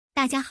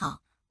大家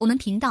好，我们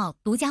频道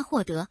独家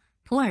获得《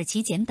土耳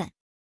其简本》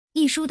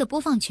一书的播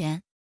放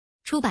权，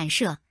出版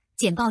社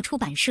简报出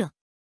版社。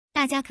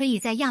大家可以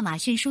在亚马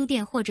逊书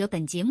店或者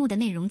本节目的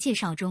内容介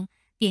绍中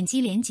点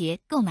击连结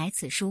购买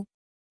此书。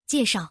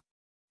介绍：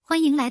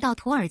欢迎来到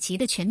土耳其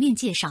的全面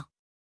介绍。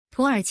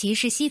土耳其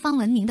是西方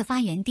文明的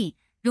发源地，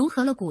融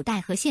合了古代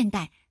和现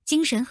代、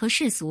精神和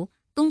世俗、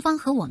东方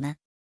和我们。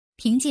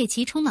凭借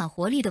其充满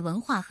活力的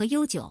文化和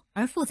悠久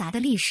而复杂的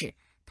历史，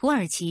土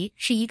耳其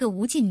是一个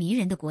无尽迷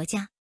人的国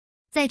家。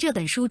在这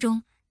本书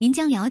中，您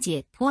将了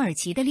解土耳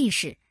其的历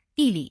史、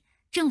地理、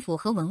政府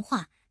和文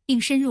化，并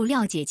深入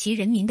了解其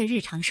人民的日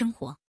常生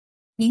活。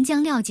您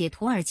将了解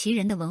土耳其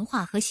人的文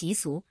化和习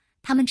俗，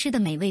他们吃的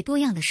美味多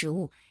样的食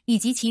物，以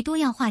及其多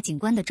样化景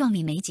观的壮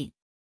丽美景。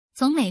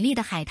从美丽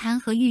的海滩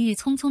和郁郁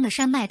葱葱的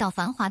山脉到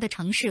繁华的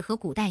城市和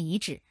古代遗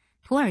址，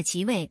土耳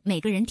其为每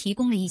个人提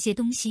供了一些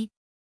东西。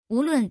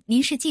无论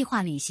您是计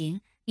划旅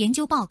行、研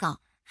究报告，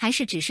还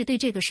是只是对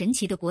这个神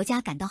奇的国家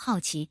感到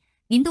好奇，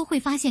您都会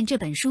发现这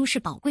本书是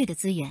宝贵的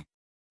资源。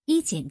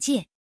一、简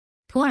介：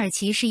土耳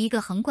其是一个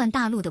横贯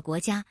大陆的国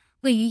家，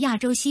位于亚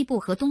洲西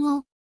部和东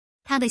欧。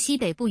它的西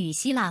北部与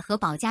希腊和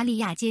保加利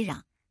亚接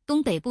壤，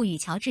东北部与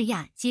乔治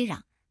亚接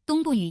壤，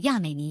东部与亚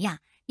美尼亚、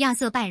亚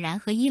塞拜然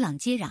和伊朗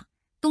接壤，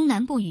东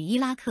南部与伊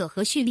拉克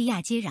和叙利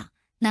亚接壤，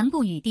南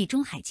部与地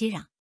中海接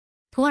壤。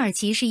土耳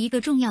其是一个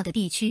重要的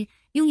地区，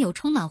拥有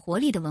充满活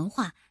力的文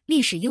化，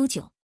历史悠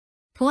久。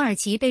土耳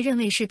其被认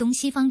为是东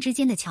西方之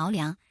间的桥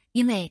梁，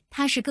因为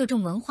它是各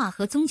种文化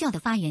和宗教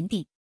的发源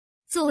地。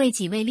作为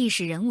几位历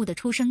史人物的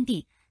出生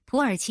地，土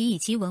耳其以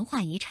其文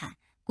化遗产、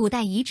古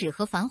代遗址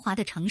和繁华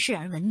的城市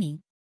而闻名。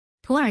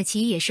土耳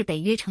其也是北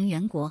约成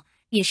员国，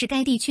也是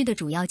该地区的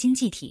主要经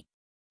济体。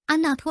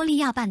安纳托利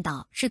亚半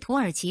岛是土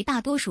耳其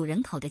大多数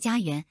人口的家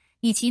园，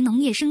以其农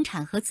业生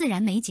产和自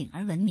然美景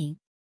而闻名。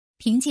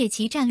凭借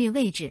其战略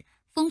位置、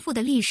丰富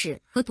的历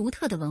史和独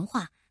特的文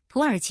化，土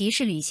耳其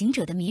是旅行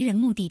者的迷人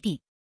目的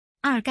地。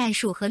二、概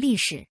述和历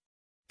史。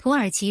土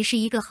耳其是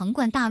一个横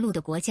贯大陆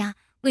的国家，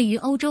位于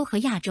欧洲和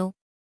亚洲。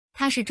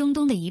它是中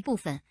东的一部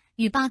分，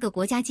与8个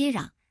国家接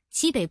壤：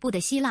西北部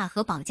的希腊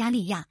和保加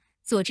利亚，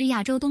佐治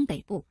亚州东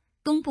北部，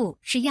东部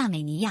是亚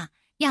美尼亚、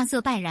亚塞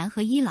拜然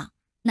和伊朗，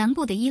南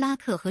部的伊拉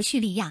克和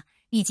叙利亚，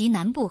以及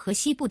南部和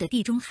西部的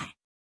地中海。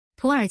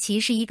土耳其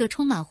是一个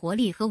充满活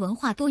力和文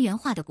化多元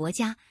化的国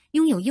家，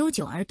拥有悠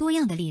久而多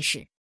样的历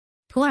史。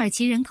土耳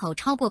其人口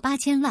超过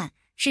8000万，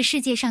是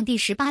世界上第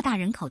18大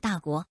人口大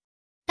国。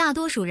大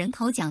多数人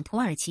口讲土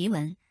耳其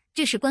文，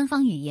这是官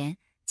方语言，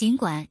尽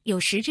管有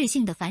实质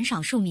性的反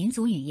少数民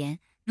族语言，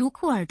如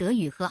库尔德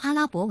语和阿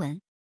拉伯文。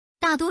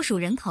大多数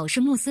人口是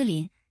穆斯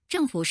林，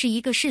政府是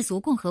一个世俗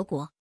共和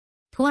国。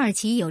土耳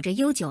其有着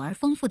悠久而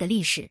丰富的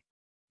历史。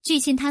据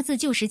信它自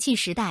旧石器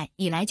时代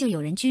以来就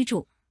有人居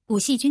住，古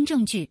细菌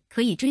证据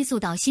可以追溯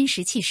到新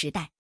石器时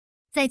代。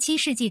在7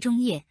世纪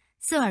中叶，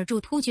塞尔柱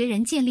突厥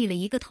人建立了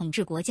一个统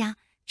治国家，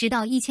直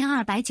到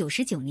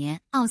1299年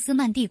奥斯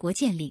曼帝国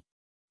建立。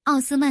奥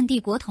斯曼帝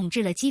国统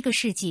治了几个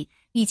世纪，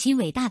以其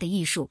伟大的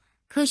艺术、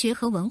科学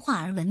和文化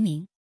而闻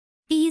名。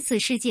第一次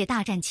世界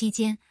大战期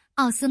间，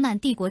奥斯曼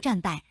帝国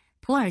战败，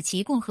土耳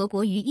其共和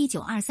国于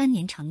1923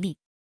年成立。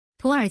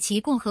土耳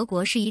其共和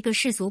国是一个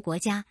世俗国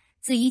家，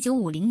自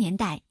1950年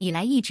代以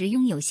来一直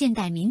拥有现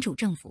代民主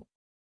政府。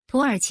土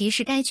耳其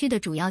是该区的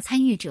主要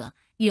参与者，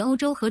与欧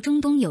洲和中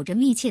东有着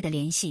密切的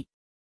联系。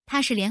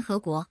它是联合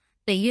国、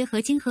北约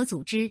和经合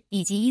组织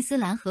以及伊斯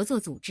兰合作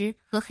组织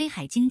和黑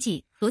海经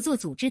济合作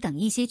组织等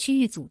一些区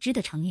域组织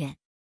的成员。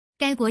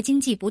该国经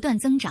济不断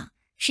增长，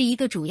是一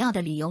个主要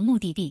的旅游目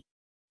的地。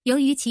由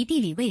于其地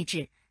理位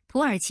置，土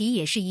耳其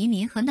也是移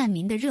民和难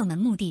民的热门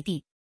目的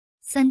地。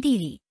三、地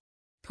理。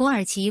土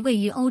耳其位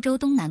于欧洲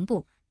东南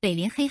部，北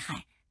临黑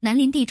海，南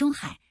临地中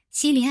海，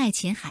西临爱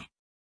琴海。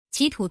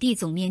其土地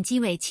总面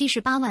积为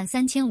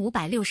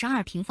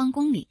783562平方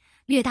公里，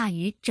略大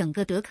于整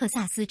个德克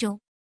萨斯州。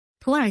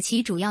土耳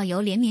其主要由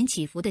连绵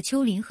起伏的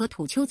丘陵和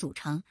土丘组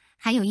成，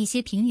还有一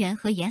些平原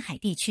和沿海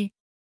地区。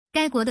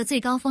该国的最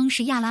高峰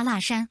是亚拉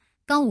腊山，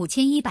高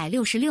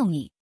5166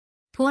米。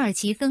土耳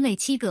其分为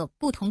7个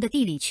不同的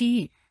地理区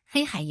域：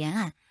黑海沿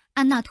岸、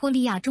安纳托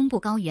利亚中部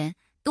高原、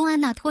东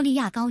安纳托利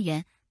亚高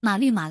原、马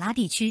绿马拉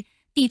地区、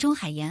地中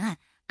海沿岸、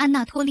安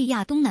纳托利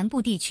亚东南部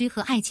地区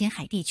和爱琴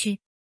海地区。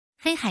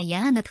黑海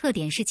沿岸的特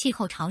点是气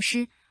候潮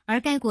湿，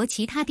而该国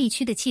其他地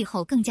区的气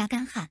候更加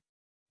干旱。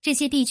这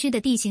些地区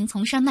的地形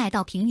从山脉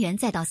到平原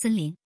再到森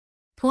林。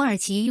土耳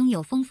其拥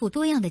有丰富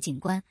多样的景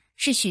观，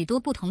是许多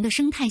不同的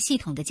生态系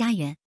统的家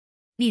园。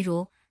例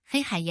如，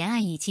黑海沿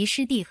岸以其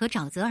湿地和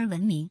沼泽而闻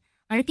名，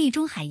而地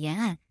中海沿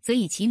岸则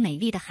以其美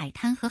丽的海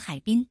滩和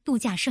海滨度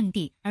假胜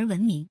地而闻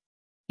名。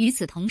与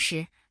此同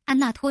时，安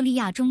纳托利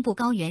亚中部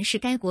高原是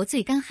该国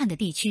最干旱的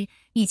地区，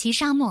以其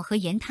沙漠和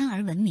盐滩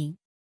而闻名。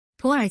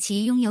土耳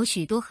其拥有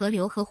许多河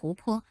流和湖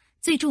泊，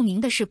最著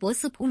名的是博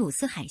斯普鲁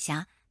斯海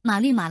峡、马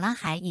绿马拉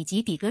海以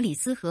及底格里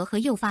斯河和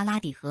幼发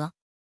拉底河。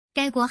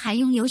该国还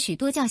拥有许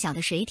多较小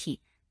的水体，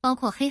包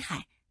括黑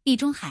海、地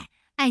中海、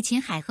爱琴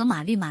海和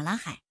马绿马拉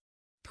海。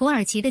土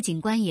耳其的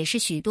景观也是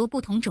许多不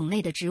同种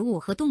类的植物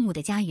和动物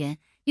的家园，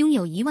拥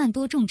有1万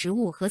多种植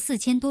物和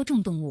4000多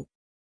种动物。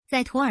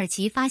在土耳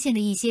其发现的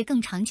一些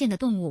更常见的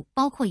动物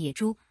包括野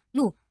猪、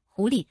鹿、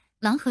狐狸、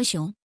狼和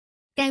熊。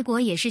该国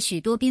也是许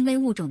多濒危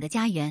物种的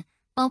家园，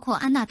包括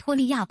安纳托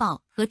利亚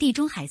豹和地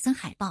中海森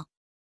海豹。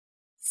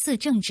4.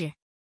 政治。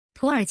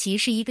土耳其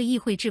是一个议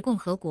会制共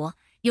和国，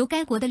由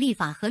该国的立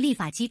法和立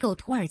法机构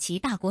土耳其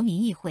大国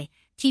民议会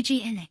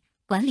TGNA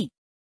管理。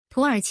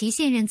土耳其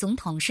现任总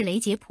统是雷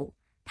杰普·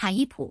塔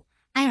伊普·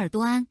埃尔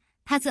多安，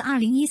他自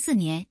2014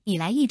年以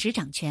来一直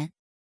掌权。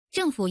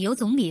政府由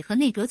总理和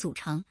内阁组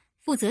成，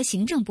负责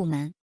行政部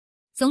门。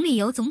总理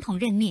由总统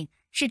任命，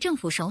是政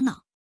府首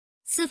脑。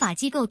司法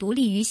机构独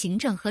立于行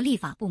政和立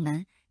法部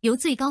门，由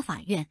最高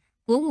法院、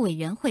国务委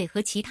员会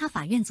和其他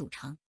法院组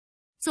成。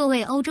作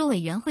为欧洲委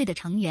员会的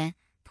成员，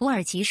土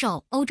耳其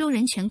受欧洲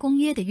人权公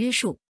约的约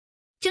束。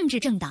政治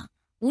政党，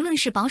无论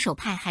是保守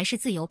派还是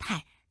自由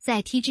派，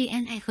在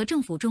TGNA 和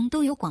政府中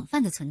都有广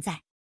泛的存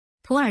在。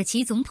土耳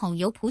其总统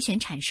由普选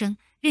产生，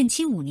任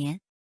期5年。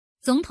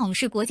总统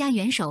是国家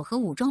元首和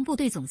武装部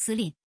队总司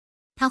令。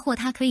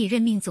他可以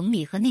任命总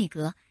理和内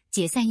阁，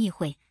解散议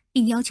会，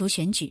并要求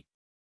选举。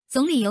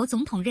总理由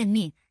总统任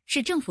命，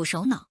是政府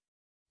首脑。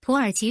土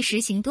耳其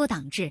实行多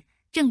党制，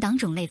政党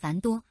种类繁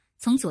多，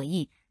从左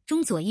翼、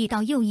中左翼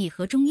到右翼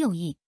和中右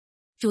翼。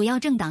主要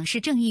政党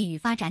是正义与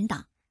发展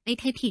党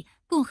AKP、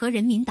共和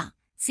人民党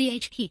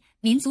CHP、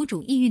民族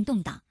主义运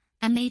动党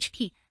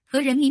MHP 和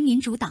人民民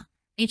主党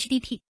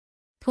HDP。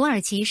土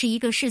耳其是一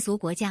个世俗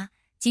国家，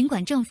尽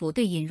管政府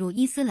对引入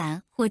伊斯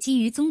兰或基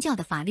于宗教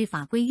的法律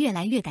法规越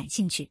来越感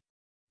兴趣，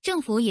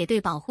政府也对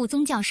保护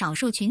宗教少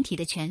数群体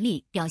的权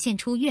利表现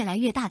出越来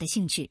越大的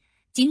兴趣，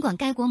尽管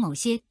该国某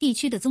些地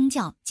区的宗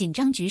教紧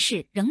张局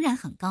势仍然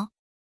很高。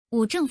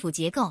5. 政府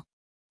结构。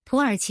土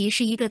耳其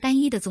是一个单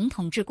一的总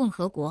统制共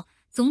和国，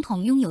总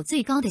统拥有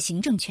最高的行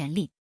政权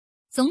力。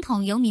总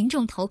统由民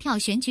众投票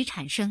选举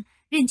产生，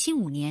任期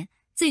5年，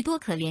最多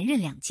可连任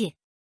2届。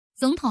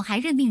总统还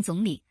任命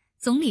总理，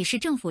总理是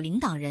政府领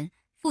导人，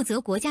负责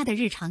国家的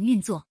日常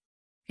运作。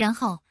然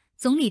后，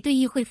总理对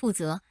议会负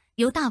责，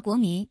由大国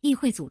民议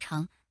会组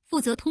成，负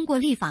责通过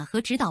立法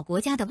和指导国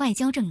家的外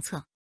交政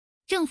策。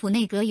政府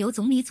内阁由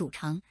总理组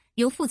成，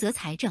由负责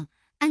财政、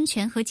安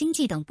全和经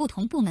济等不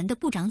同部门的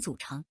部长组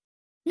成。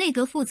内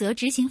阁负责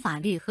执行法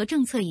律和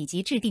政策以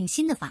及制定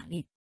新的法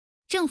律。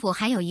政府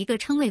还有一个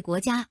称为国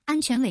家安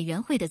全委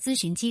员会的咨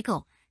询机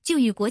构，就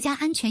与国家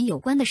安全有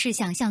关的事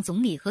项向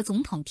总理和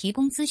总统提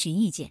供咨询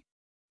意见。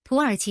土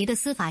耳其的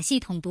司法系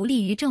统独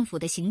立于政府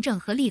的行政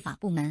和立法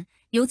部门，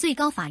由最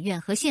高法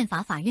院和宪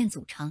法法院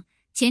组成，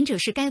前者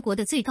是该国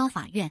的最高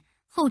法院，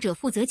后者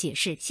负责解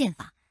释宪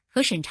法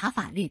和审查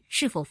法律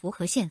是否符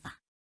合宪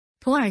法。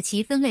土耳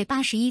其分为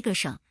81个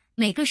省，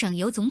每个省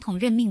由总统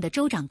任命的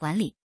州长管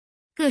理。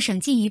各省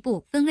进一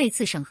步分为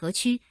次省和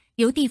区，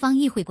由地方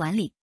议会管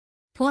理。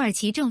土耳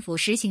其政府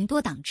实行多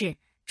党制，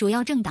主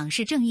要政党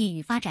是正义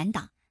与发展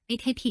党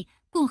AKP、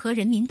共和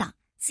人民党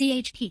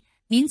CHP、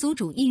民族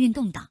主义运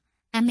动党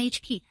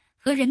MHP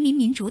和人民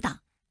民主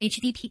党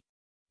HDP。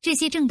这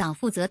些政党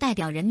负责代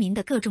表人民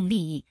的各种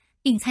利益，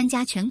并参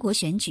加全国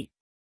选举。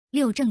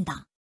6. 政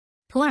党。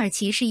土耳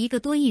其是一个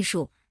多艺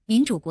术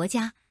民主国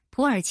家，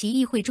土耳其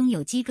议会中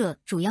有几个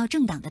主要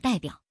政党的代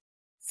表。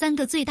3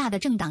个最大的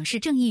政党是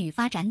正义与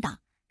发展党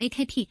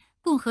AKP、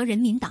共和人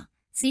民党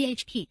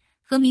CHP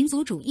和民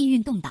族主义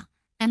运动党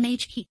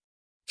MHP。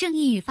正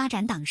义与发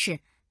展党是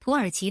土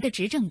耳其的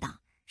执政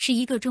党，是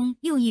一个中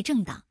右翼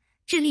政党，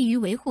致力于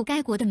维护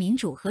该国的民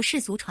主和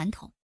世俗传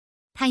统。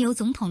它由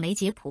总统雷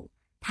杰普·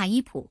塔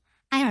伊普·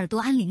埃尔多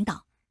安领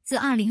导，自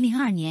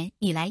2002年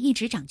以来一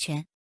直掌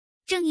权。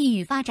正义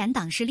与发展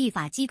党是立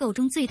法机构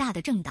中最大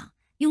的政党，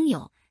拥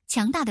有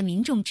强大的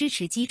民众支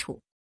持基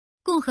础。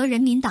共和人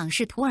民党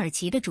是土耳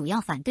其的主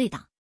要反对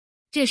党，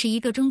这是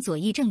一个中左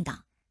翼政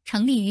党，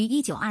成立于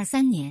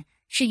1923年，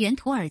是原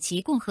土耳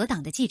其共和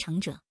党的继承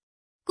者。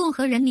共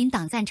和人民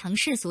党赞成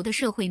世俗的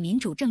社会民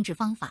主政治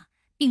方法，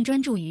并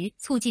专注于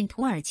促进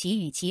土耳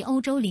其与其欧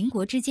洲邻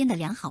国之间的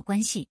良好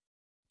关系。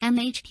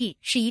MHP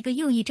是一个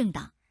右翼政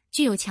党，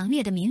具有强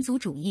烈的民族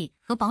主义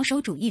和保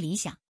守主义理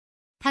想。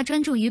它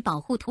专注于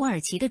保护土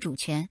耳其的主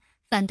权，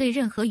反对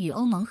任何与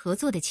欧盟合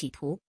作的企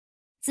图。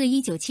自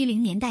1970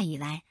年代以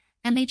来，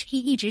 MHP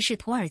一直是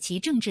土耳其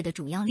政治的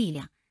主要力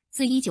量，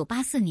自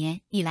1984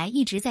年以来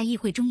一直在议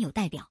会中有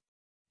代表。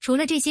除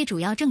了这些主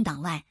要政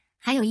党外，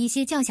还有一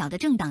些较小的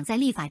政党在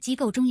立法机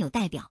构中有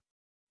代表，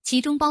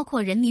其中包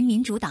括人民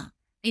民主党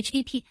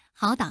HDP、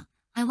好党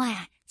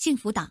IYI、幸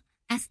福党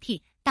SP、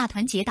大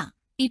团结党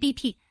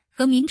BBP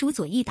和民主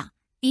左翼党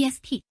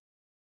DSP。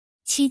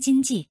 7.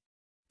 经济。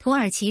土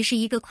耳其是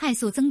一个快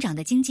速增长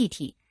的经济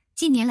体，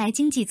近年来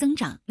经济增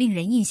长令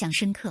人印象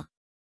深刻。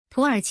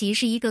土耳其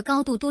是一个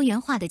高度多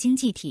元化的经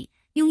济体，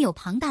拥有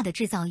庞大的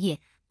制造业，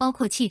包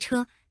括汽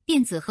车、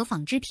电子和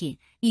纺织品，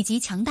以及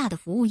强大的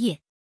服务业。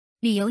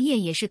旅游业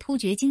也是突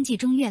厥经济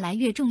中越来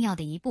越重要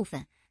的一部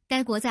分。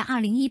该国在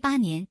2018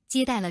年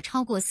接待了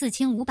超过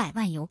4500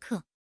万游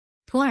客。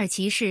土耳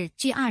其是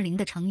G20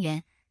 的成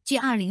员。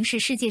G20 是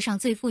世界上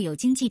最富有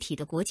经济体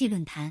的国际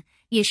论坛，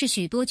也是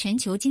许多全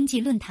球经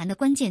济论坛的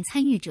关键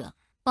参与者，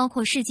包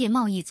括世界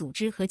贸易组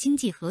织和经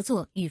济合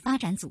作与发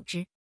展组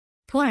织。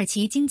土耳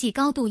其经济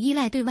高度依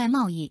赖对外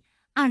贸易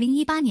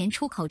，2018年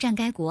出口占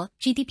该国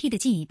GDP 的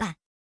近一半。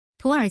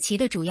土耳其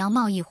的主要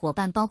贸易伙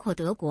伴包括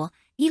德国、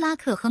伊拉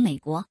克和美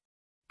国。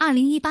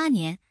2018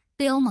年，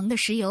对欧盟的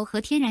石油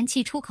和天然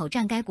气出口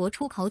占该国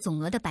出口总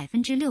额的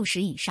 60%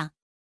 以上。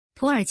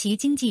土耳其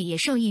经济也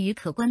受益于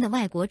可观的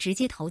外国直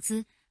接投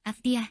资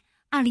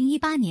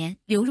FDI，2018年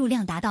流入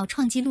量达到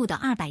创纪录的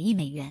200亿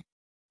美元。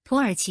土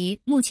耳其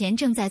目前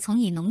正在从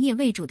以农业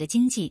为主的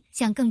经济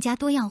向更加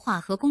多样化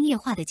和工业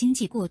化的经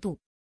济过渡。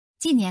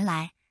近年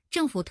来，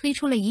政府推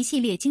出了一系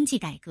列经济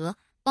改革，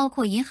包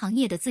括银行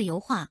业的自由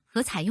化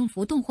和采用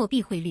浮动货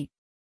币汇率。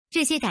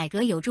这些改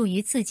革有助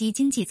于刺激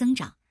经济增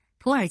长。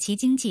土耳其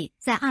经济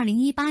在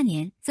2018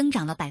年增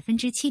长了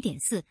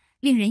 7.4%，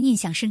 令人印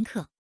象深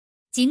刻。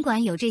尽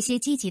管有这些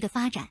积极的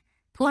发展，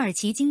土耳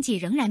其经济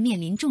仍然面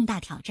临重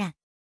大挑战。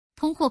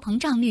通货膨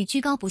胀率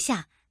居高不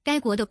下，该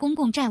国的公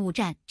共债务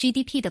占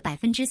GDP 的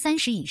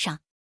 30% 以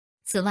上。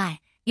此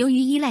外，由于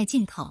依赖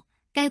进口，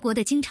该国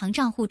的经常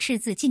账户赤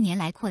字近年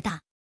来扩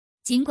大。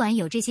尽管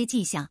有这些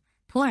迹象，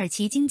土耳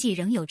其经济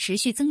仍有持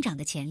续增长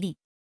的潜力。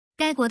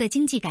该国的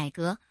经济改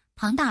革、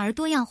庞大而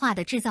多样化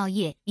的制造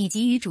业以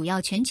及与主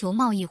要全球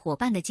贸易伙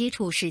伴的接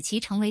触，使其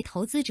成为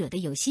投资者的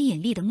有吸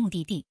引力的目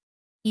的地。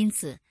因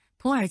此，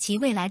土耳其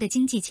未来的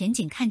经济前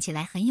景看起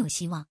来很有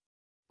希望。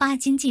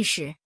经济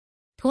史。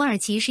土耳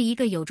其是一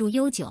个有着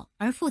悠久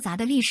而复杂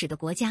的历史的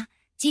国家，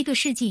几个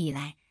世纪以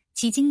来，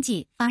其经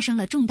济发生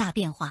了重大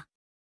变化。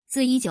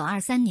自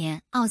1923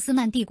年奥斯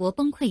曼帝国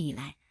崩溃以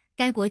来，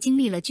该国经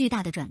历了巨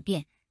大的转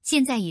变，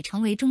现在已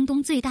成为中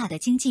东最大的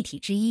经济体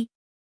之一。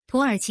土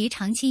耳其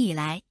长期以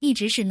来一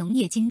直是农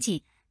业经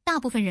济，大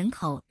部分人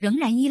口仍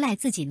然依赖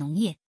自己农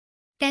业。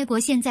该国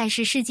现在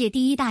是世界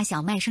第1大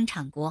小麦生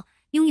产国，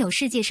拥有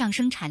世界上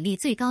生产力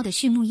最高的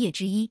畜牧业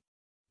之一。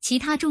其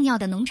他重要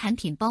的农产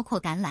品包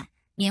括橄榄、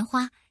棉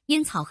花、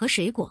烟草和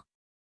水果。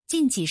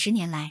近几十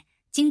年来，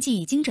经济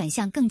已经转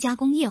向更加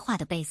工业化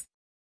的 base，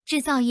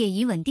 制造业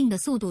以稳定的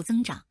速度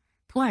增长。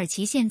土耳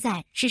其现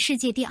在是世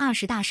界第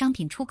20大商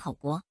品出口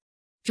国，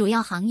主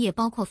要行业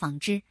包括纺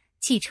织、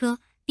汽车、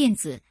电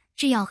子、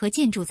制药和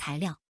建筑材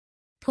料。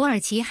土耳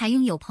其还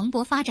拥有蓬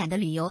勃发展的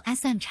旅游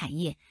SM 产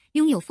业，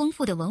拥有丰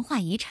富的文化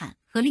遗产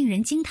和令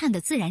人惊叹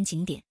的自然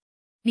景点。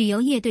旅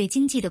游业对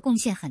经济的贡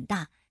献很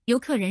大，游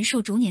客人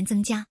数逐年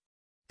增加。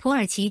土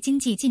耳其经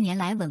济近年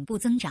来稳步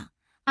增长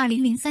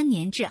，2003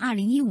年至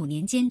2015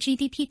年间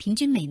GDP 平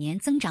均每年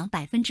增长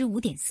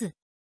 5.4%。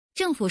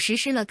政府实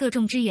施了各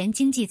种支援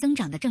经济增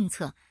长的政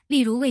策，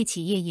例如为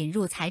企业引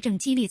入财政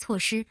激励措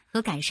施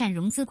和改善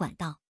融资管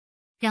道。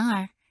然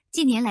而，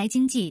近年来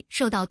经济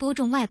受到多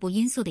种外部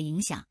因素的影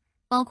响，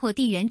包括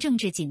地缘政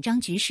治紧张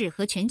局势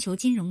和全球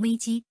金融危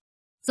机。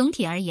总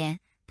体而言，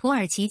土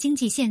耳其经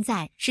济现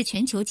在是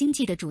全球经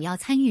济的主要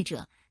参与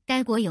者，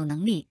该国有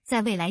能力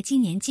在未来几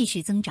年继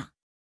续增长。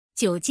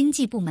经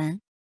济部门。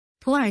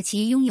土耳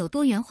其拥有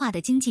多元化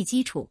的经济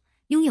基础，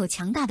拥有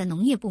强大的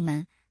农业部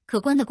门、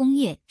可观的工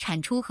业产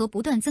出和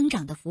不断增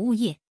长的服务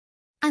业。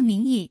按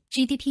名义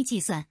GDP 计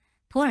算，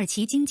土耳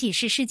其经济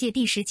是世界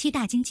第17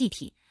大经济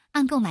体，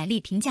按购买力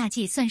评价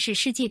计算是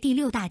世界第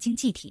6大经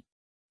济体。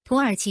土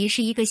耳其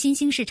是一个新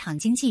兴市场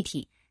经济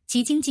体，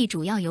其经济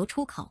主要由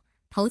出口、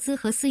投资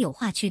和私有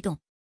化驱动。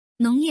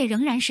农业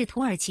仍然是土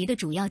耳其的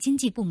主要经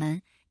济部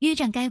门，约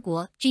占该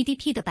国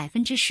GDP 的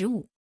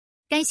 15%。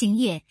该行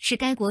业是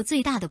该国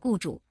最大的雇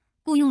主，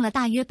雇佣了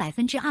大约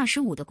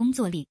 25% 的工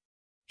作力。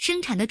生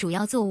产的主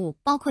要作物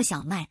包括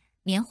小麦、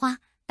棉花、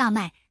大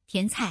麦、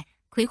甜菜、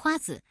葵花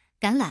籽、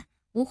橄榄、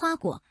无花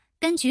果、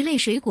柑橘类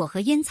水果和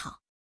烟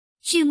草。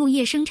畜牧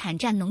业生产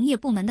占农业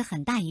部门的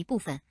很大一部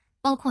分，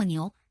包括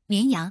牛、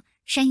绵羊、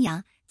山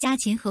羊、家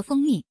禽和蜂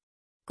蜜。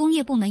工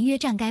业部门约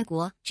占该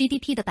国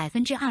GDP 的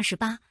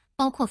 28%，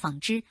 包括纺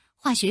织、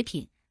化学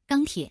品、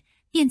钢铁、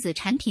电子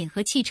产品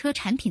和汽车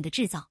产品的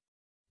制造。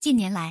近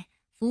年来，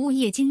服务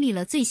业经历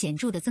了最显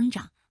著的增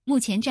长，目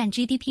前占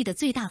GDP 的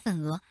最大份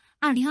额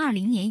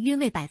，2020年约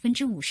为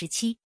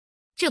 57%。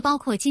这包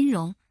括金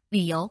融、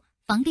旅游、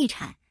房地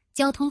产、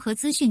交通和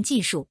资讯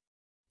技术。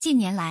近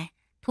年来，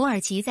土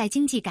耳其在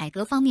经济改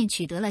革方面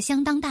取得了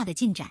相当大的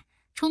进展，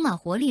充满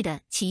活力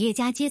的企业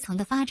家阶层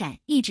的发展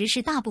一直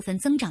是大部分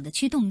增长的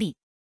驱动力。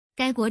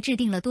该国制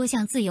定了多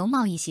项自由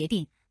贸易协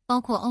定，包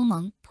括欧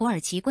盟土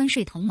耳其关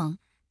税同盟、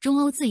中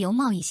欧自由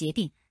贸易协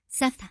定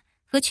CEFTA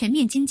和全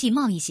面经济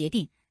贸易协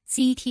定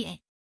CETA。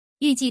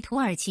 预计土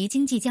耳其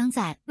经济将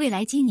在未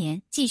来几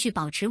年继续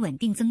保持稳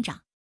定增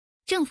长。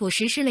政府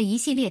实施了一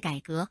系列改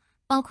革，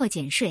包括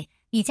减税，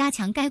以加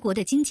强该国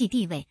的经济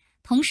地位，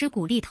同时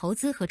鼓励投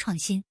资和创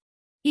新。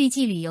预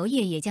计旅游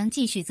业也将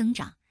继续增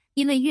长，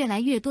因为越来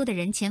越多的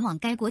人前往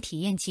该国体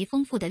验其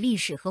丰富的历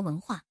史和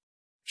文化。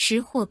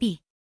货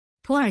币。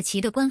土耳其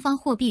的官方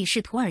货币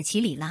是土耳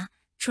其里拉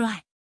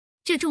TRY。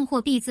 这种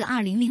货币自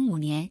2005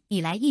年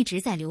以来一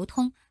直在流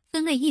通，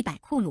分为100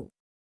库鲁。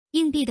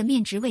硬币的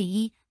面值为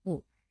1、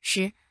5、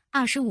10、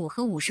25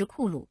和50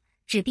库鲁，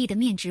纸币的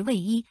面值为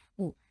1、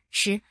5、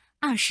10、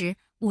20、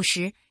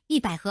50、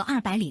100和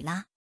200里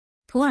拉。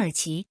土耳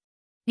其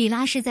里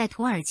拉是在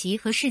土耳其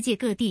和世界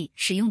各地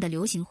使用的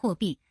流行货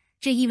币，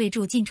这意味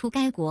着进出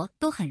该国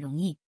都很容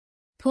易。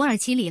土耳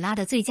其里拉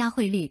的最佳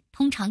汇率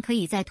通常可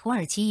以在土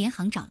耳其银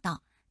行找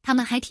到，他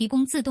们还提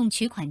供自动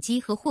取款机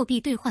和货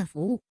币兑换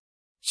服务。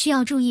需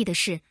要注意的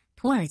是，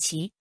土耳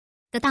其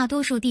的大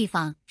多数地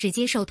方只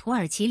接受土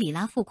耳其里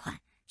拉付款，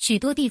许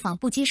多地方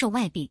不接受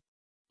外币。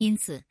因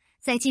此，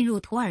在进入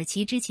土耳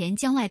其之前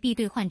将外币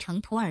兑换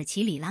成土耳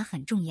其里拉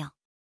很重要。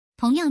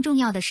同样重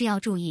要的是要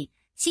注意，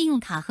信用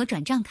卡和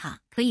转账卡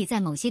可以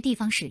在某些地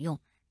方使用，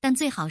但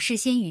最好事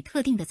先与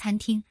特定的餐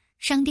厅、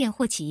商店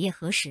或企业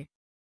核实。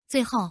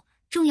最后，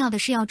重要的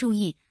是要注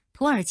意，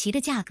土耳其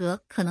的价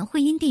格可能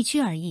会因地区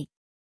而异。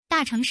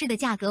大城市的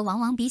价格往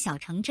往比小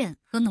城镇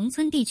和农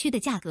村地区的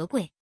价格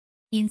贵，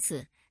因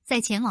此在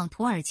前往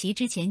土耳其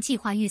之前计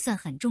划预算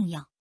很重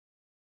要。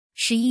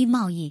11、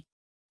贸易。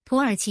土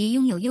耳其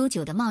拥有悠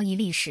久的贸易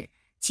历史，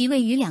其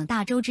位于两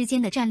大洲之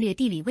间的战略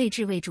地理位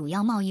置为主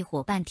要贸易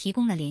伙伴提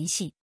供了联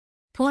系。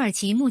土耳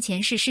其目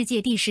前是世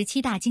界第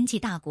17大经济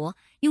大国，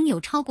拥有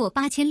超过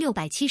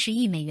8670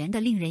亿美元的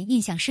令人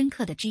印象深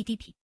刻的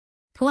GDP。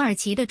土耳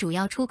其的主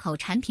要出口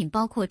产品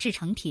包括制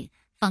成品、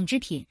纺织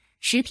品、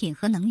食品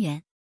和能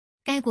源。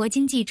该国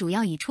经济主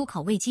要以出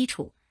口为基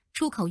础，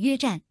出口约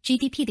占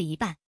GDP 的一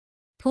半。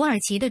土耳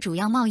其的主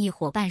要贸易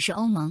伙伴是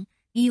欧盟、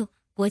EU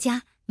国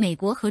家、美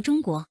国和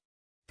中国。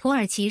土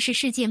耳其是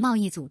世界贸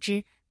易组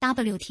织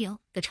WTO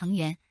的成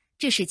员，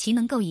这使其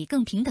能够以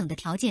更平等的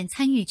条件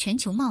参与全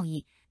球贸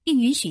易，并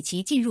允许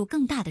其进入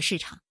更大的市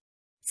场。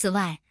此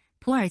外，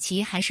土耳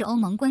其还是欧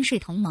盟关税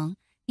同盟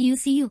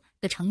EUCU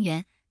的成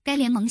员，该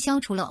联盟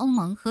消除了欧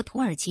盟和土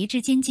耳其之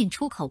间进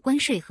出口关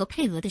税和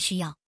配额的需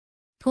要。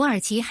土耳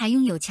其还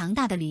拥有强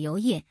大的旅游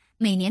业，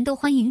每年都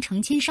欢迎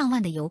成千上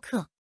万的游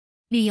客。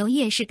旅游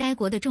业是该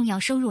国的重要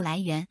收入来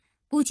源，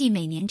估计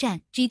每年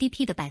占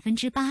GDP 的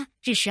8%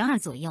至12%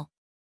左右。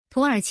土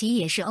耳其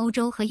也是欧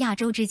洲和亚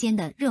洲之间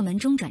的热门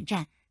中转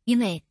站，因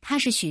为它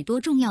是许多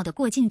重要的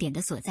过境点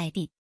的所在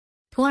地。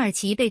土耳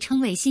其被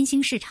称为新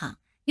兴市场，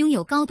拥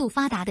有高度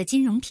发达的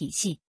金融体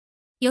系。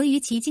由于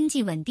其经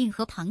济稳定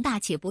和庞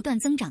大且不断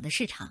增长的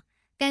市场，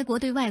该国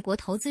对外国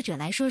投资者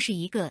来说是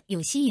一个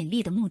有吸引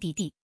力的目的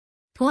地。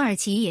土耳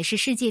其也是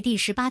世界第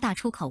18大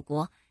出口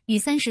国，与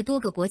30多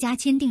个国家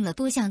签订了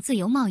多项自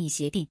由贸易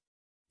协定。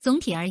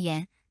总体而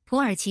言，土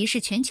耳其是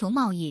全球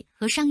贸易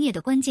和商业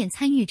的关键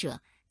参与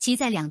者，其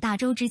在两大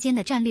洲之间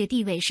的战略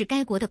地位是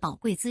该国的宝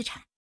贵资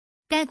产。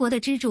该国的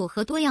支柱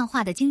和多样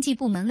化的经济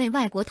部门为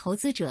外国投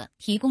资者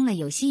提供了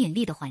有吸引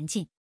力的环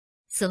境。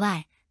此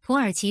外，土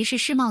耳其是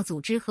世贸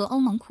组织和欧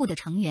盟库的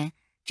成员，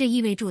这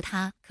意味着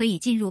它可以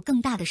进入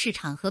更大的市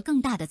场和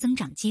更大的增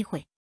长机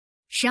会。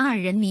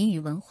12、人民与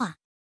文化。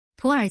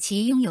土耳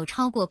其拥有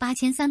超过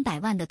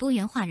8300万的多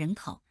元化人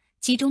口，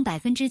其中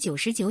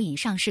99%以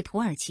上是土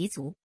耳其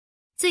族。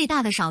最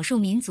大的少数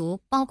民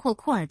族包括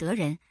库尔德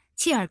人、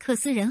切尔克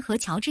斯人和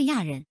乔治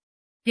亚人。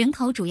人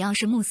口主要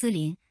是穆斯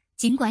林，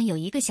尽管有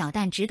一个小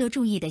但值得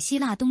注意的希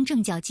腊东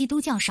正教基督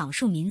教少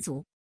数民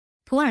族。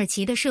土耳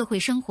其的社会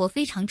生活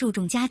非常注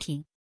重家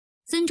庭，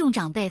尊重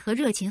长辈和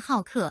热情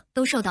好客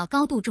都受到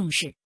高度重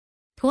视。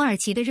土耳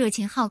其的热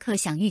情好客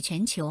享誉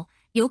全球，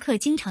游客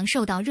经常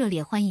受到热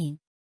烈欢迎。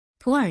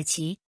土耳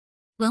其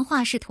文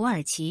化是土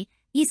耳其、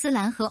伊斯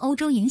兰和欧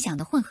洲影响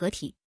的混合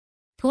体。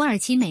土耳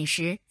其美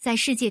食在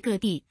世界各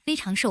地非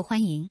常受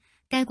欢迎，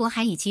该国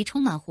还以其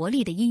充满活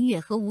力的音乐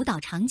和舞蹈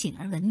场景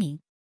而闻名。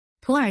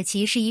土耳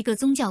其是一个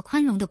宗教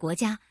宽容的国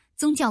家，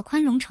宗教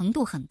宽容程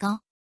度很高。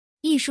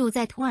艺术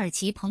在土耳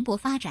其蓬勃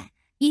发展，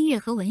音乐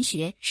和文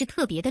学是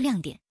特别的亮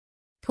点。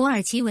土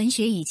耳其文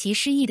学以其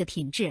诗意的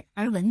品质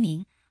而闻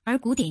名，而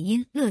古典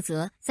音乐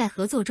则在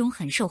合作中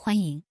很受欢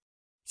迎。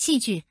戏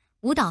剧、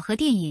舞蹈和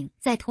电影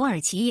在土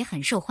耳其也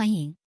很受欢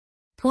迎。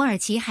土耳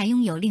其还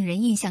拥有令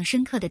人印象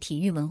深刻的体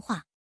育文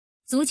化。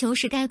足球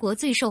是该国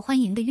最受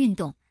欢迎的运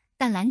动，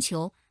但篮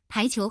球、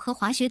排球和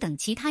滑雪等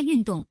其他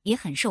运动也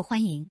很受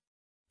欢迎。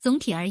总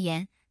体而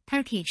言，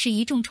 Turkey 是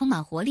一种充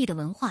满活力的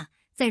文化，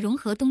在融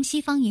合东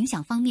西方影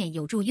响方面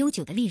有着悠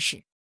久的历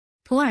史。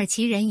土耳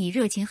其人以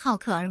热情好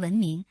客而闻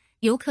名，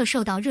游客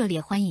受到热烈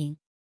欢迎。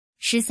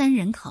13、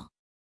人口。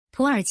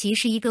土耳其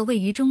是一个位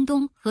于中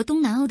东和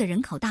东南欧的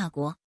人口大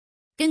国。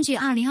根据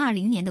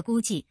2020年的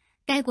估计，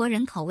该国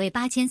人口为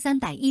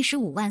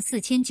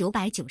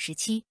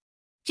83,154,997。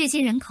这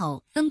些人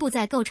口分布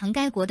在构成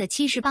该国的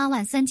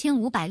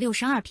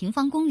78.3562平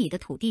方公里的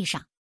土地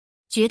上，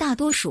绝大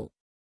多数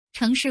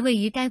城市位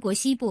于该国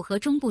西部和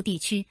中部地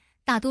区，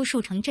大多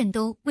数城镇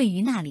都位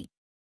于那里。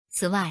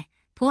此外，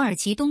土耳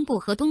其东部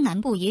和东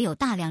南部也有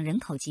大量人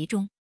口集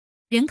中，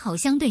人口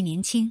相对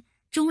年轻，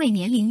中位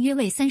年龄约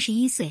为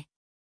31岁。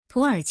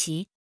土耳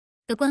其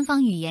的官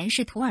方语言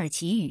是土耳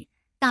其语，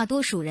大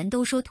多数人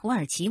都说土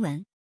耳其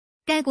文。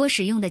该国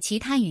使用的其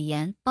他语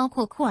言包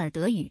括库尔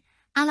德语、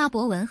阿拉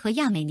伯文和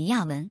亚美尼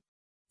亚文。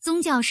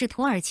宗教是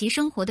土耳其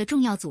生活的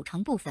重要组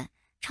成部分，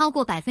超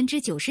过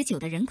99%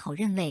的人口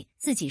认为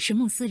自己是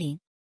穆斯林。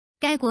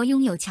该国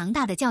拥有强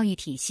大的教育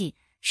体系，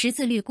识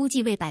字率估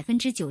计为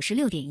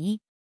96.1%。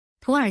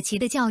土耳其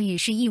的教育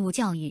是义务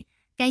教育，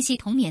该系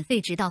统免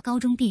费直到高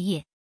中毕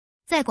业。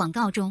在广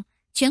告中，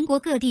全国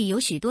各地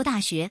有许多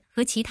大学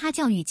和其他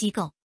教育机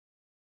构。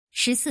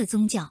14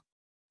宗教。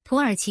土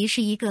耳其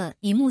是一个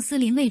以穆斯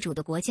林为主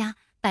的国家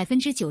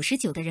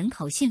，99%的人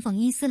口信奉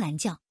伊斯兰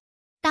教。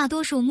大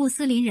多数穆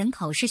斯林人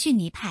口是逊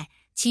尼派，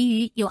其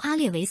余由阿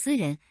列维斯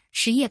人、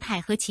什叶派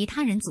和其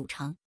他人组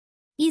成。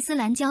伊斯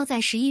兰教在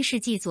11世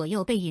纪左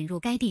右被引入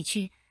该地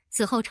区，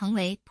此后成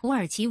为土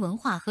耳其文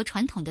化和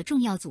传统的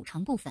重要组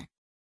成部分。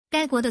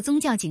该国的宗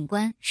教景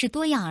观是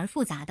多样而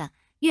复杂的，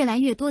越来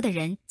越多的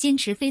人坚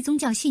持非宗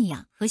教信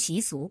仰和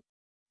习俗。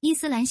伊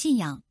斯兰信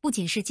仰不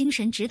仅是精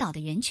神指导的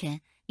源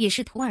泉，也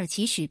是土耳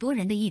其许多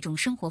人的一种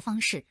生活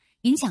方式，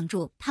影响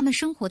住他们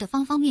生活的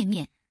方方面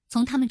面，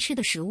从他们吃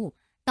的食物，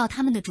到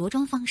他们的着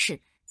装方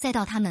式，再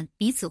到他们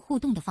彼此互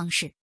动的方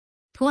式。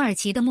土耳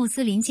其的穆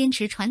斯林坚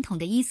持传统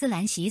的伊斯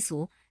兰习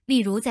俗，例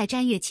如在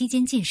斋月期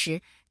间进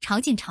食、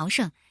朝觐朝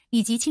圣，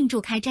以及庆祝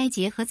开斋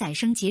节和宰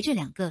牲节这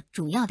2个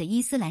主要的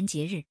伊斯兰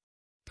节日。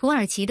土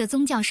耳其的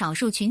宗教少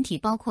数群体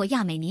包括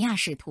亚美尼亚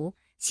使徒、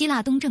希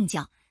腊东正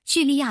教、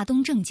叙利亚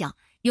东正教、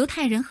犹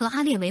太人和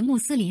阿列维穆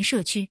斯林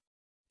社区。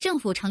政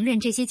府承认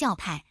这些教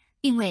派，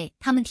并为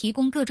他们提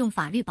供各种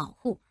法律保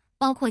护，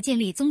包括建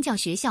立宗教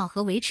学校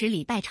和维持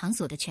礼拜场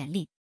所的权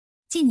利。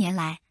近年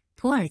来，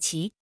土耳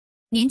其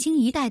年轻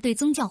一代对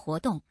宗教活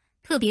动，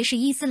特别是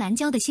伊斯兰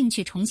教的兴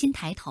趣重新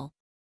抬头，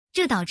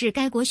这导致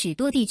该国许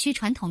多地区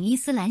传统伊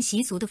斯兰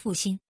习俗的复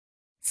兴。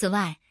此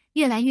外，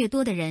越来越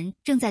多的人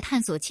正在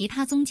探索其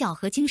他宗教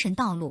和精神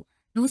道路，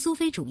如苏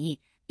菲主义，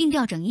并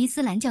调整伊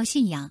斯兰教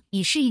信仰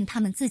以适应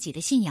他们自己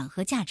的信仰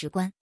和价值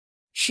观。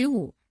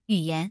15. 语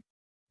言。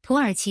土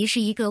耳其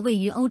是一个位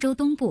于欧洲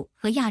东部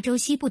和亚洲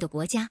西部的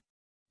国家，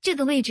这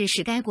个位置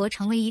使该国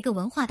成为一个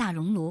文化大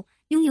熔炉，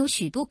拥有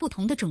许多不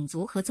同的种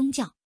族和宗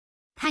教。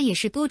它也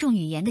是多种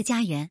语言的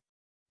家园。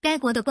该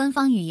国的官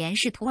方语言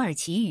是土耳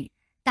其语，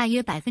大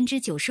约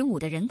95%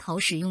的人口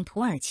使用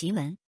土耳其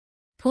文。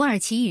土耳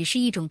其语是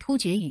一种突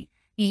厥语，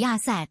与亚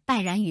塞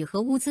拜然语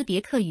和乌兹别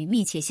克语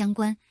密切相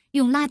关，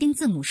用拉丁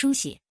字母书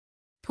写。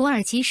土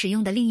耳其使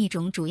用的另一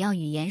种主要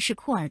语言是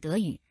库尔德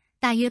语，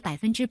大约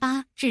8%至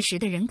10%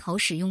的人口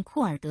使用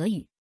库尔德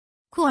语。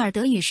库尔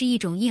德语是一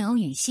种印欧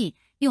语系，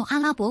用阿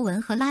拉伯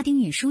文和拉丁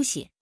语书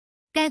写。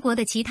该国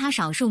的其他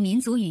少数民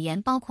族语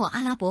言包括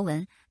阿拉伯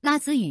文、拉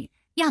兹语、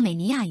亚美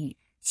尼亚语、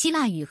希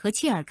腊语和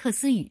切尔克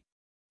斯语。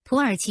土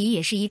耳其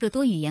也是一个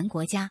多语言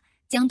国家，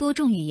将多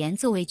种语言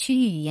作为区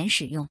域语言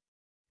使用。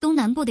东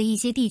南部的一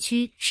些地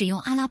区使用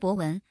阿拉伯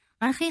文，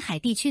而黑海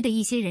地区的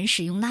一些人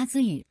使用拉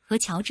兹语和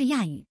乔治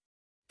亚语。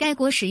该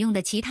国使用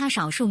的其他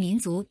少数民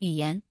族语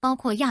言包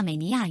括亚美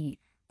尼亚语、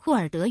库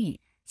尔德语、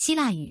希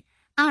腊语、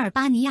阿尔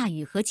巴尼亚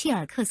语和切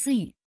尔克斯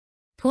语。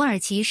土耳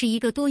其是一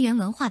个多元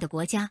文化的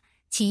国家，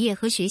企业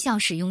和学校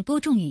使用多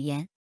种语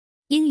言。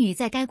英语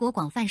在该国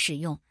广泛使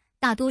用，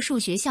大多数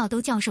学校都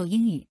教授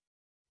英语，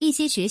一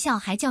些学校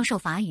还教授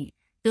法语、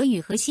德语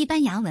和西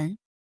班牙文。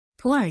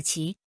土耳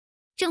其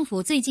政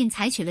府最近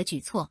采取了举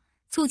措，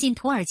促进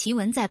土耳其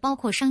文在包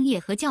括商业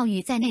和教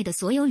育在内的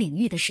所有领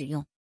域的使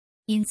用，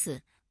因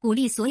此鼓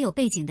励所有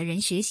背景的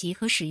人学习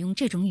和使用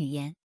这种语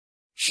言。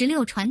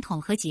16. 传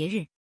统和节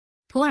日。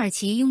土耳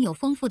其拥有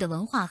丰富的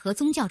文化和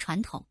宗教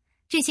传统，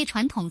这些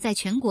传统在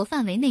全国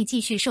范围内继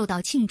续受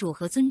到庆祝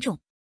和尊重。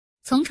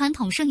从传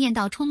统盛宴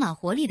到充满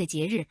活力的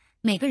节日，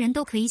每个人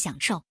都可以享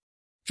受。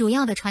主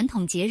要的传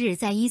统节日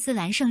在伊斯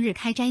兰圣日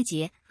开斋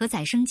节和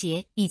宰牲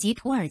节以及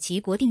土耳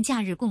其国定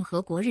假日共和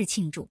国日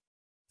庆祝。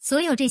所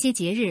有这些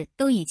节日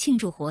都以庆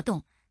祝活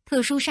动、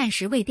特殊膳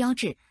食为标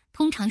志，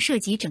通常涉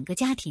及整个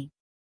家庭。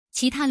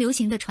其他流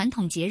行的传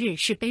统节日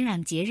是贝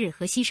让节日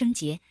和牺牲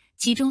节，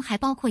其中还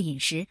包括饮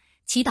食、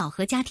祈祷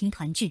和家庭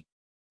团聚。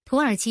土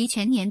耳其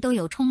全年都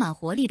有充满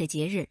活力的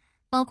节日，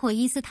包括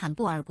伊斯坦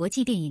布尔国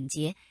际电影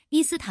节、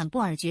伊斯坦布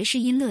尔爵士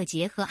音乐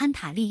节和安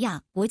塔利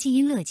亚国际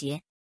音乐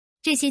节。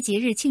这些节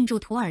日庆祝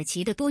土耳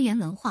其的多元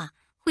文化，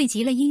汇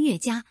集了音乐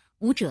家、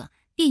舞者、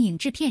电影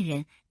制片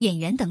人、演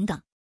员等等。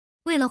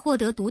为了获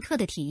得独特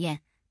的体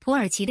验，土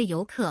耳其的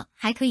游客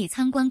还可以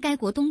参观该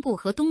国东部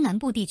和东南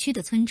部地区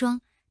的村庄，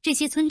这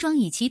些村庄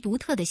以其独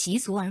特的习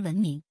俗而闻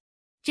名。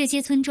这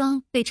些村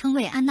庄被称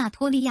为安纳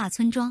托利亚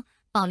村庄，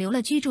保留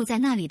了居住在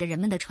那里的人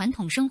们的传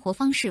统生活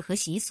方式和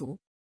习俗。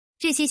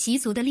这些习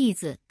俗的例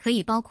子可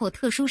以包括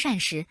特殊膳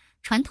食、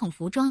传统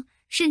服装，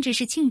甚至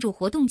是庆祝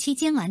活动期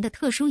间玩的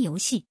特殊游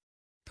戏。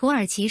土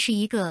耳其是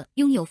一个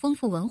拥有丰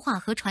富文化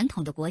和传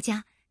统的国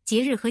家，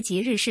节日和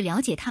节日是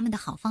了解他们的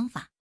好方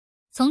法。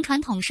从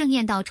传统盛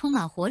宴到充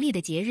满活力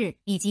的节日，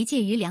以及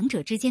介于两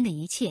者之间的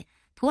一切，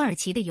土耳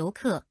其的游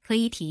客可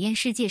以体验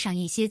世界上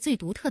一些最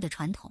独特的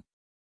传统。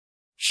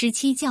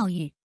17. 教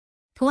育。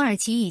土耳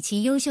其以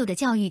其优秀的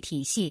教育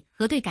体系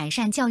和对改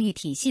善教育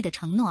体系的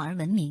承诺而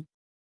闻名。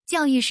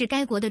教育是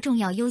该国的重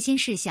要优先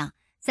事项，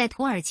在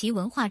土耳其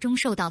文化中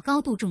受到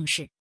高度重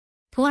视。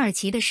土耳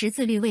其的识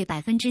字率为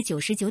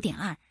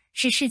 99.2%，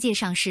 是世界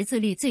上识字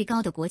率最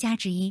高的国家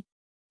之一。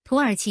土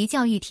耳其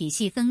教育体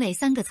系分为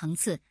3个层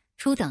次：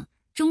初等、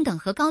中等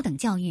和高等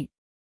教育。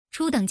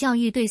初等教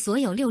育对所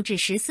有6至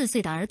14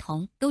岁的儿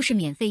童都是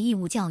免费义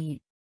务教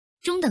育。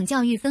中等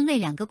教育分为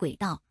2个轨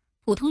道，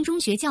普通中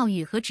学教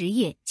育和职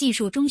业技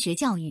术中学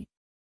教育。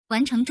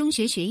完成中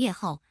学学业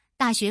后，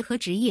大学和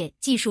职业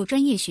技术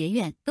专业学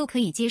院都可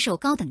以接受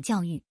高等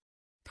教育。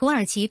土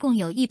耳其共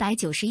有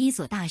191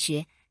所大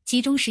学，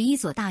其中11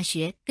所大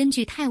学根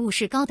据泰晤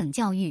士高等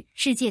教育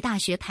世界大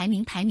学排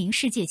名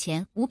世界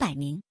前500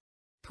名。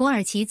土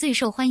耳其最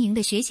受欢迎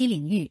的学习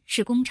领域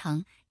是工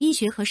程、医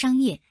学和商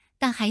业，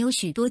但还有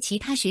许多其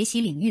他学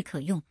习领域可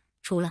用。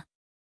除了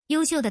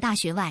优秀的大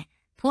学外，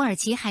土耳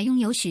其还拥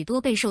有许多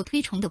备受推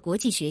崇的国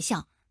际学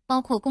校，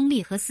包括公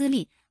立和私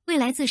立，为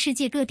来自世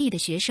界各地的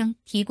学生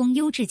提供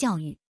优质教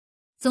育。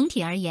总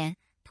体而言，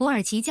土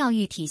耳其教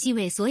育体系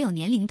为所有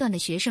年龄段的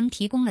学生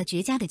提供了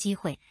绝佳的机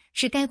会，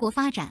是该国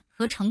发展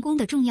和成功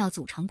的重要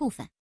组成部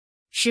分。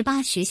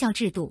18学校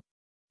制度。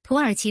土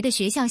耳其的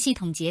学校系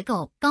统结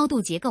构高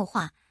度结构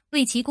化，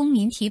为其公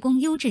民提供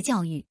优质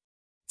教育。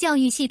教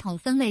育系统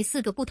分为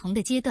4个不同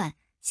的阶段：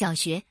小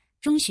学、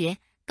中学、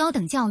高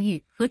等教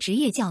育和职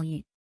业教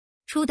育。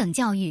初等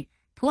教育，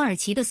土耳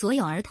其的所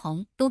有儿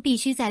童都必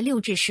须在6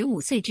至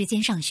15岁之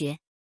间上学。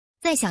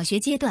在小学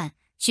阶段，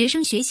学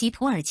生学习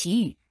土耳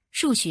其语、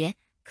数学、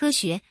科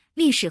学、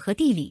历史和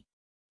地理。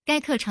该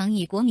课程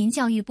以国民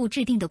教育部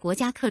制定的国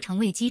家课程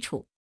为基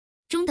础。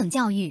中等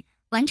教育，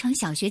完成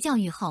小学教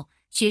育后，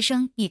学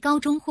生以高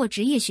中或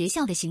职业学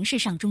校的形式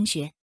上中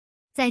学。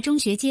在中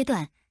学阶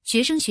段，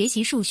学生学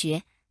习数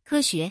学、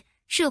科学、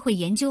社会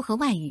研究和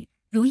外语，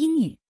如英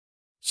语。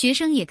学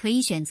生也可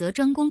以选择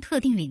专攻特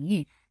定领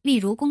域，例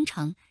如工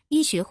程、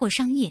医学或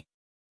商业。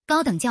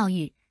高等教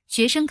育，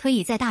学生可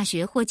以在大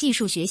学或技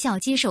术学校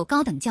接受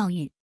高等教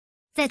育。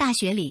在大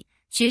学里，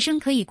学生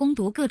可以攻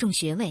读各种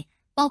学位，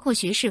包括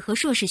学士和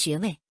硕士学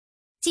位。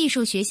技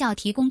术学校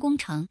提供工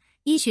程、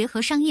医学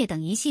和商业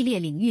等一系列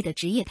领域的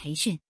职业培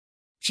训。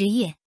职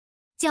业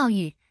教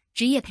育、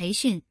职业培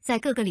训在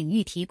各个领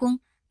域提供，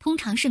通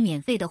常是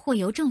免费的或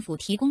由政府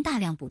提供大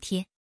量补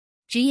贴。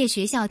职业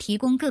学校提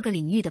供各个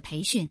领域的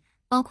培训，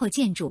包括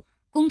建筑、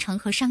工程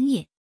和商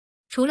业。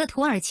除了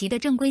土耳其的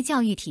正规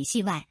教育体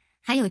系外，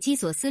还有几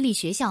所私立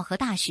学校和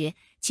大学，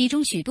其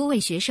中许多为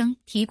学生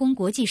提供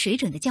国际水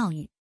准的教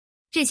育。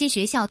这些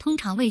学校通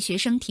常为学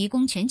生提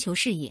供全球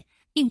视野，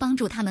并帮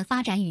助他们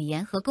发展语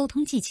言和沟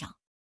通技巧。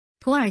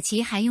土耳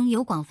其还拥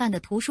有广泛的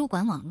图书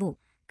馆网络，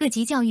各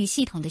级教育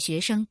系统的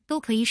学生都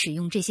可以使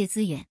用这些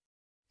资源。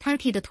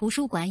Turkey 的图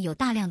书馆有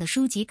大量的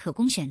书籍可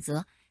供选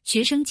择，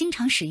学生经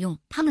常使用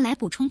它们来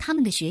补充他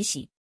们的学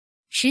习。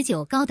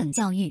19高等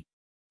教育。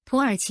土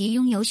耳其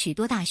拥有许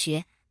多大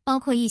学，包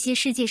括一些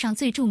世界上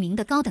最著名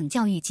的高等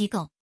教育机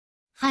构。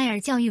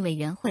Higher 教育委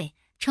员会，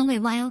称为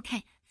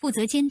YOK， 负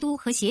责监督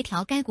和协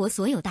调该国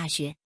所有大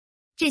学。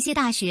这些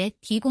大学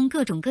提供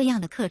各种各样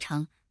的课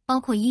程，包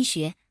括医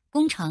学、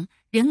工程、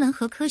人文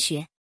和科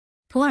学。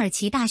土耳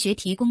其大学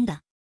提供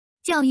的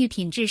教育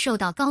品质受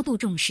到高度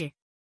重视。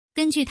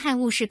根据泰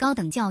晤士高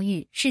等教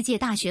育世界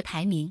大学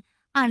排名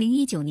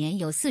，2019年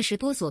有40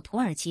多所土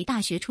耳其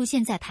大学出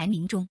现在排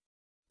名中。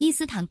伊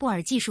斯坦布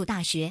尔技术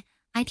大学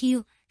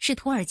ITU 是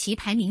土耳其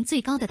排名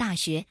最高的大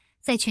学，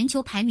在全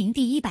球排名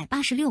第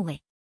186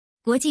位。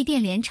国际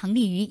电联成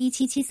立于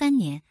1773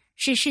年，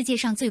是世界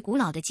上最古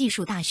老的技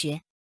术大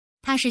学。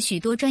它是许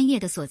多专业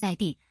的所在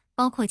地，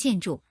包括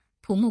建筑、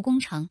土木工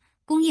程、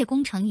工业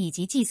工程以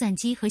及计算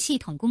机和系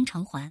统工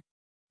程环。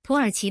土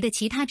耳其的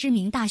其他知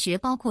名大学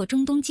包括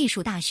中东技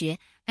术大学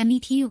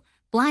METU、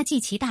博阿季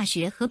奇大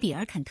学和比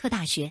尔肯特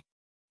大学。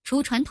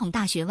除传统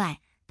大学外，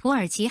土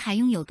耳其还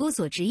拥有多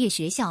所职业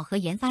学校和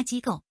研发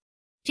机构。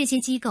这些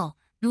机构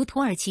如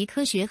土耳其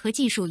科学和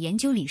技术研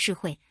究理事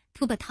会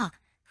TÜBİTAK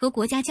和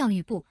国家教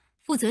育部，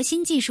负责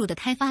新技术的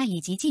开发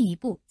以及进一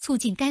步促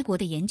进该国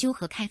的研究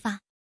和开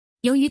发。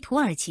由于土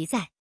耳其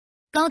在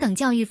高等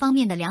教育方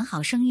面的良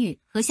好声誉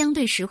和相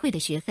对实惠的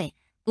学费，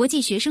国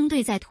际学生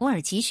对在土耳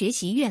其学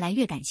习越来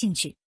越感兴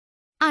趣。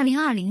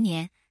2020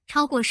年，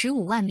超过15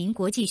万名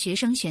国际学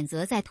生选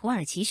择在土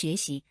耳其学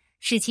习，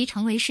使其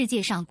成为世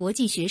界上国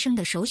际学生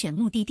的首选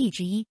目的地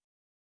之一。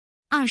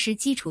20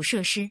基础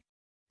设施。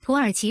土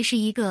耳其是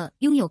一个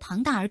拥有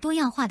庞大而多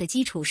样化的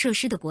基础设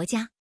施的国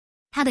家。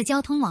它的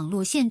交通网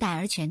络现代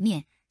而全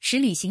面，使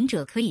旅行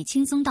者可以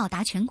轻松到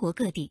达全国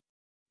各地。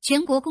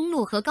全国公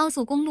路和高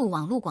速公路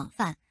网络广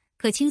泛，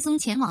可轻松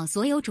前往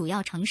所有主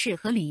要城市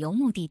和旅游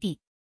目的地。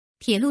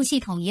铁路系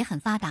统也很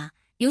发达，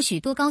有许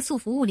多高速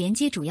服务连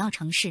接主要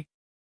城市。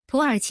土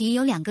耳其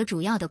有2个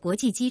主要的国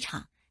际机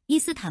场，伊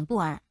斯坦布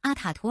尔阿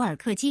塔图尔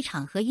克机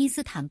场和伊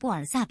斯坦布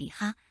尔萨比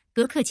哈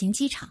格克勤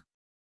机场。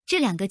这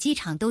2个机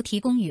场都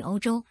提供与欧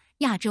洲、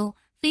亚洲、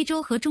非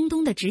洲和中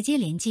东的直接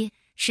连接，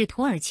使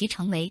土耳其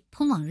成为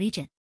通往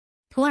region。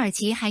土耳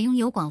其还拥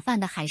有广泛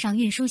的海上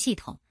运输系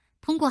统，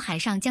通过海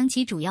上将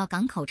其主要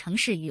港口城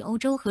市与欧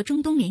洲和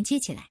中东连接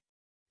起来。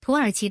土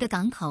耳其的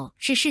港口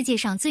是世界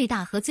上最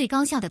大和最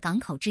高效的港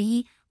口之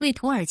一，为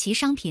土耳其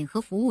商品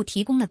和服务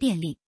提供了便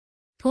利。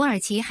土耳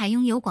其还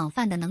拥有广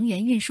泛的能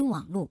源运输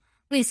网络，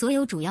为所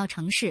有主要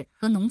城市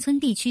和农村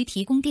地区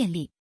提供电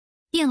力。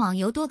电网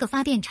由多个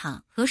发电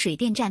厂和水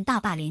电站大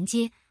坝连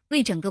接，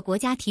为整个国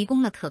家提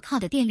供了可靠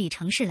的电力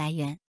城市来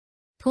源。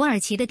土耳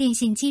其的电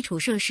信基础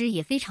设施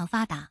也非常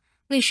发达，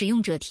为使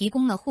用者提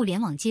供了互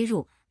联网接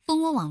入、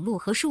蜂窝网络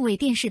和数位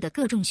电视的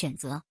各种选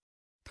择。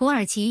土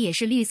耳其也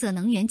是绿色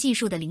能源技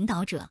术的领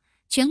导者，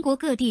全国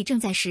各地正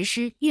在实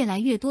施越来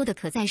越多的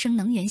可再生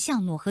能源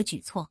项目和举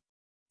措。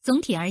总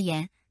体而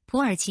言，土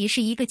耳其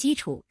是一个基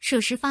础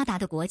设施发达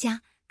的国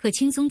家，可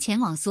轻松前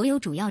往所有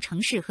主要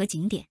城市和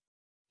景点。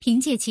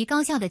凭借其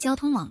高效的交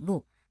通网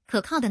络、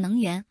可靠的能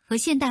源和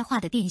现代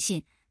化的电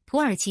信，土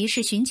耳其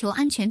是寻求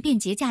安全便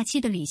捷假期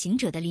的旅行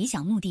者的理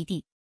想目的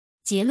地。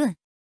结论：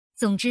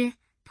总之，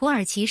土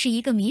耳其是一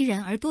个迷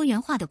人而多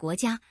元化的国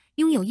家，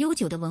拥有悠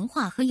久的文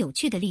化和有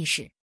趣的历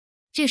史。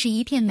这是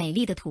一片美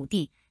丽的土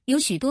地，有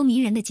许多迷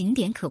人的景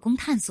点可供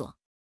探索。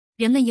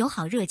人们友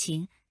好热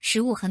情，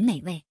食物很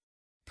美味。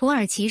土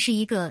耳其是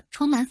一个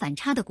充满反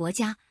差的国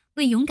家，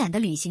为勇敢的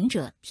旅行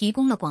者提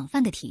供了广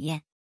泛的体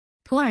验。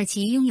土耳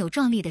其拥有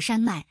壮丽的山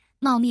脉、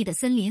茂密的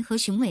森林和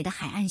雄伟的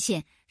海岸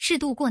线，是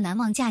度过难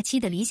忘假期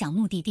的理想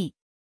目的地。